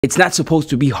It's not supposed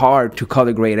to be hard to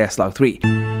color grade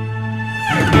S-Log3.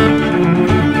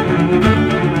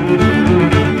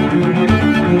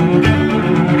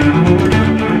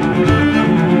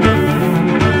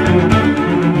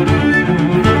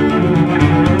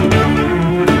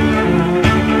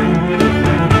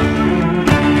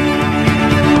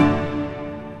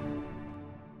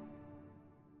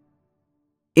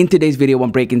 In today's video,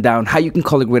 I'm breaking down how you can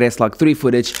color grade S-Log3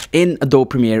 footage in Adobe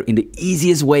Premiere in the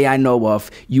easiest way I know of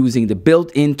using the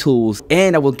built-in tools,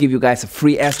 and I will give you guys a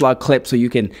free S-Log clip so you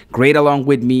can grade along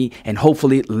with me and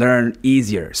hopefully learn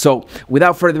easier. So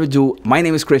without further ado, my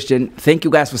name is Christian. Thank you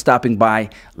guys for stopping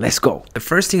by. Let's go. The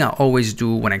first thing I always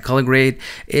do when I color grade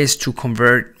is to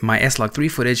convert my S-Log3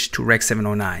 footage to Rec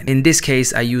 709. In this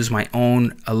case, I use my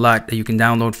own LUT that you can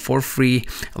download for free.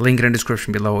 I'll link it in the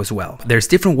description below as well. There's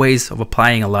different ways of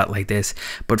applying a LUT like this,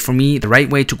 but for me the right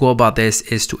way to go about this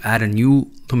is to add a new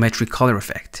lumetri color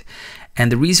effect. And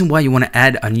the reason why you want to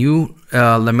add a new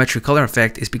lumetri color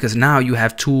effect is because now you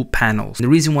have two panels. The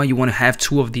reason why you want to have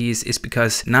two of these is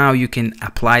because now you can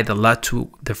apply the LUT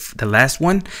to the last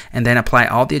one and then apply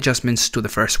all the adjustments to the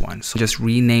first one. So just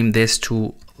rename this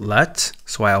to LUT,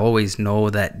 so I always know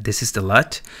that this is the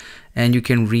LUT, and you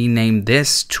can rename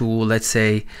this to, let's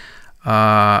say,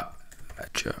 all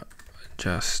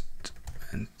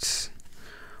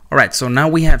right, so now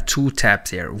we have two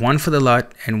tabs here, one for the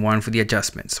LUT and one for the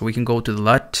adjustments. So we can go to the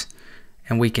LUT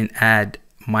and we can add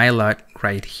my LUT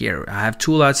right here. I have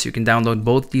two LUTs. You can download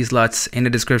both these LUTs in the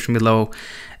description below.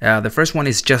 The first one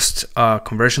is just a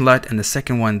conversion LUT, and the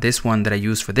second one, this one that I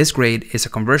use for this grade, is a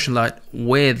conversion LUT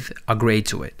with a grade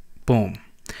to it. Boom.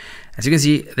 As you can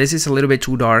see, this is a little bit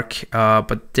too dark,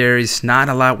 but there is not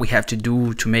a lot we have to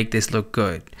do to make this look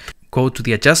good. Go to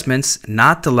the adjustments,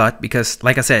 not the LUT, because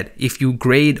like I said, if you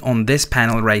grade on this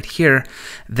panel right here,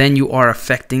 then you are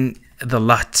affecting the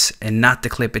LUT and not the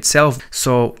clip itself.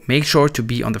 So make sure to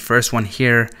be on the first one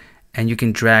here, and you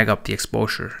can drag up the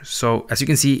exposure. So as you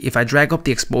can see, if I drag up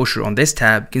the exposure on this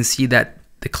tab, you can see that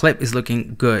the clip is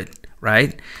looking good,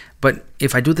 right? But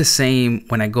if I do the same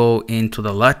when I go into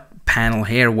the LUT panel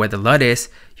here where the LUT is,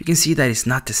 you can see that it's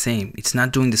not the same. It's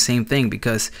not doing the same thing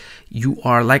because you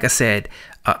are, like I said,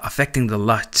 affecting the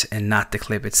LUT and not the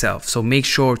clip itself. So make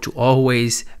sure to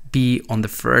always be on the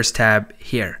first tab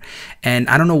here. And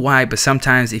I don't know why, but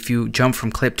sometimes if you jump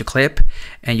from clip to clip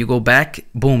and you go back,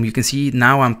 boom, you can see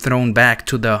now I'm thrown back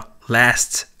to the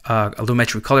last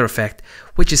lumetri color effect,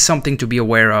 which is something to be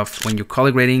aware of when you're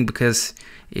color grading, because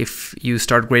if you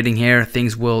start grading here,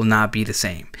 things will not be the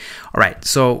same. All right,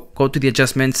 so go to the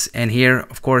adjustments, and here,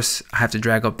 of course, I have to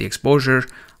drag up the exposure.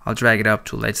 I'll drag it up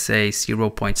to, let's say,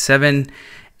 0.7,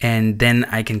 and then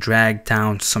I can drag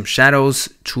down some shadows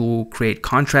to create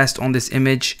contrast on this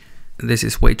image. This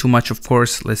is way too much, of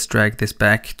course. Let's drag this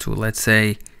back to, let's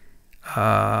say,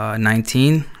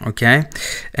 19, okay?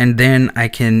 And then I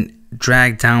can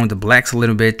drag down the blacks a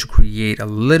little bit to create a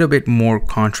little bit more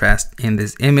contrast in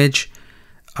this image.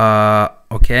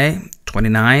 Okay,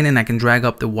 29, and I can drag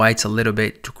up the whites a little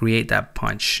bit to create that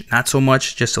punch. Not so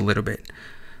much, just a little bit.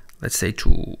 Let's say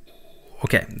 2.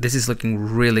 Okay, this is looking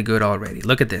really good already.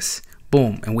 Look at this.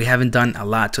 Boom. And we haven't done a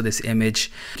lot to this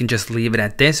image. You can just leave it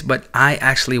at this, but I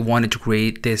actually wanted to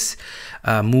create this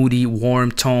moody,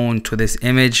 warm tone to this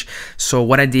image. So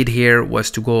what I did here was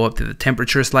to go up to the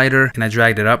temperature slider, and I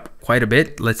dragged it up quite a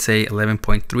bit. Let's say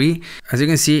 11.3. As you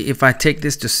can see, if I take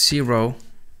this to 0,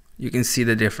 you can see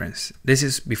the difference. This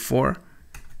is before,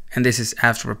 and this is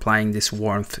after applying this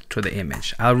warmth to the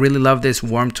image. I really love this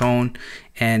warm tone,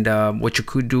 and what you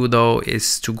could do though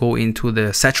is to go into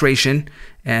the saturation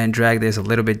and drag this a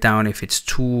little bit down if it's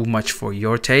too much for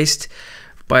your taste.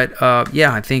 But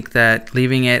yeah, I think that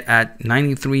leaving it at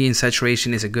 93 in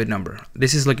saturation is a good number.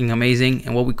 This is looking amazing,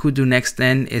 and what we could do next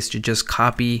then is to just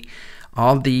copy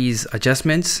all these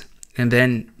adjustments and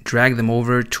then drag them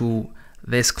over to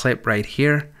this clip right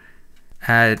here.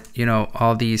 Add, you know,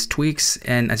 all these tweaks,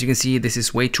 and as you can see, this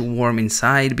is way too warm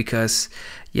inside because,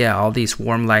 yeah, all these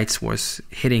warm lights was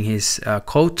hitting his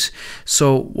coat.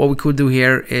 So what we could do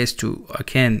here is to,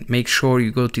 again, make sure you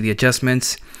go to the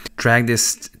adjustments, drag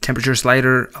this temperature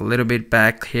slider a little bit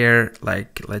back here,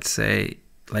 like, let's say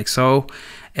like so,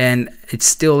 and it's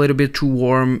still a little bit too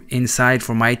warm inside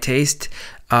for my taste.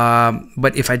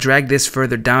 But if I drag this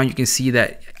further down, you can see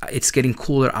that it's getting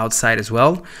cooler outside as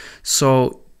well.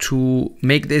 So to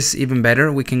make this even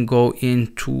better, we can go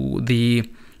into the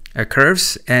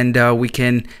curves, and we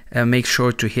can make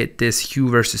sure to hit this hue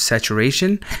versus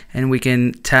saturation, and we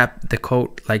can tap the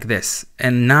coat like this.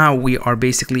 And now we are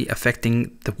basically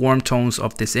affecting the warm tones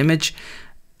of this image.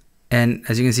 And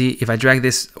as you can see, if I drag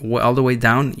this all the way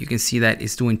down, you can see that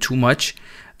it's doing too much.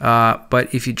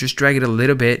 But if you just drag it a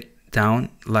little bit down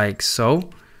like so,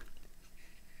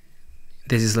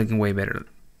 this is looking way better.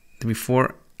 The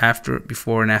before, after,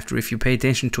 before and after. If you pay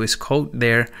attention to his coat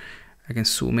there, I can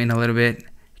zoom in a little bit.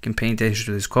 You can pay attention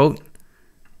to this coat.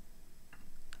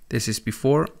 This is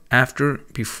before,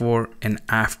 and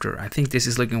after. I think this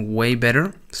is looking way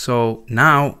better. So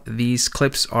now these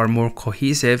clips are more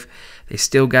cohesive. They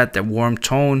still got that warm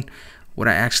tone. What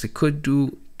I actually could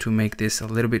do to make this a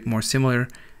little bit more similar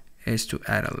is to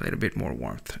add a little bit more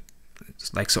warmth,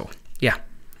 just like so. Yeah,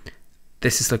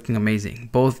 this is looking amazing.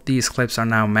 Both these clips are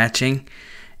now matching,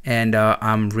 and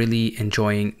I'm really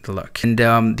enjoying the look. And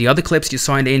the other clips you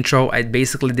saw in the intro, I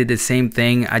basically did the same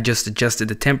thing. I just adjusted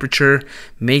the temperature.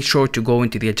 Make sure to go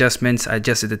into the adjustments. I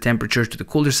adjusted the temperature to the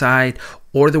cooler side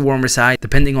or the warmer side,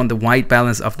 depending on the white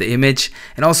balance of the image,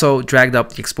 and also dragged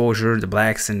up the exposure, the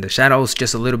blacks and the shadows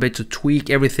just a little bit to tweak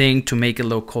everything to make it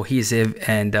look cohesive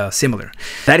and similar.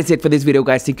 That is it for this video,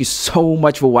 guys. Thank you so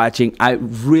much for watching. I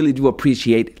really do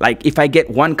appreciate, like, if I get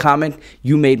one comment,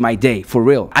 you made my day, for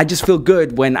real. I just feel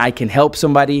good when I can help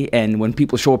somebody and when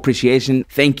people show appreciation.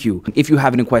 Thank you. If you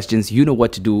have any questions, you know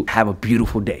what to do. Have a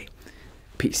beautiful day.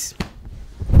 Peace.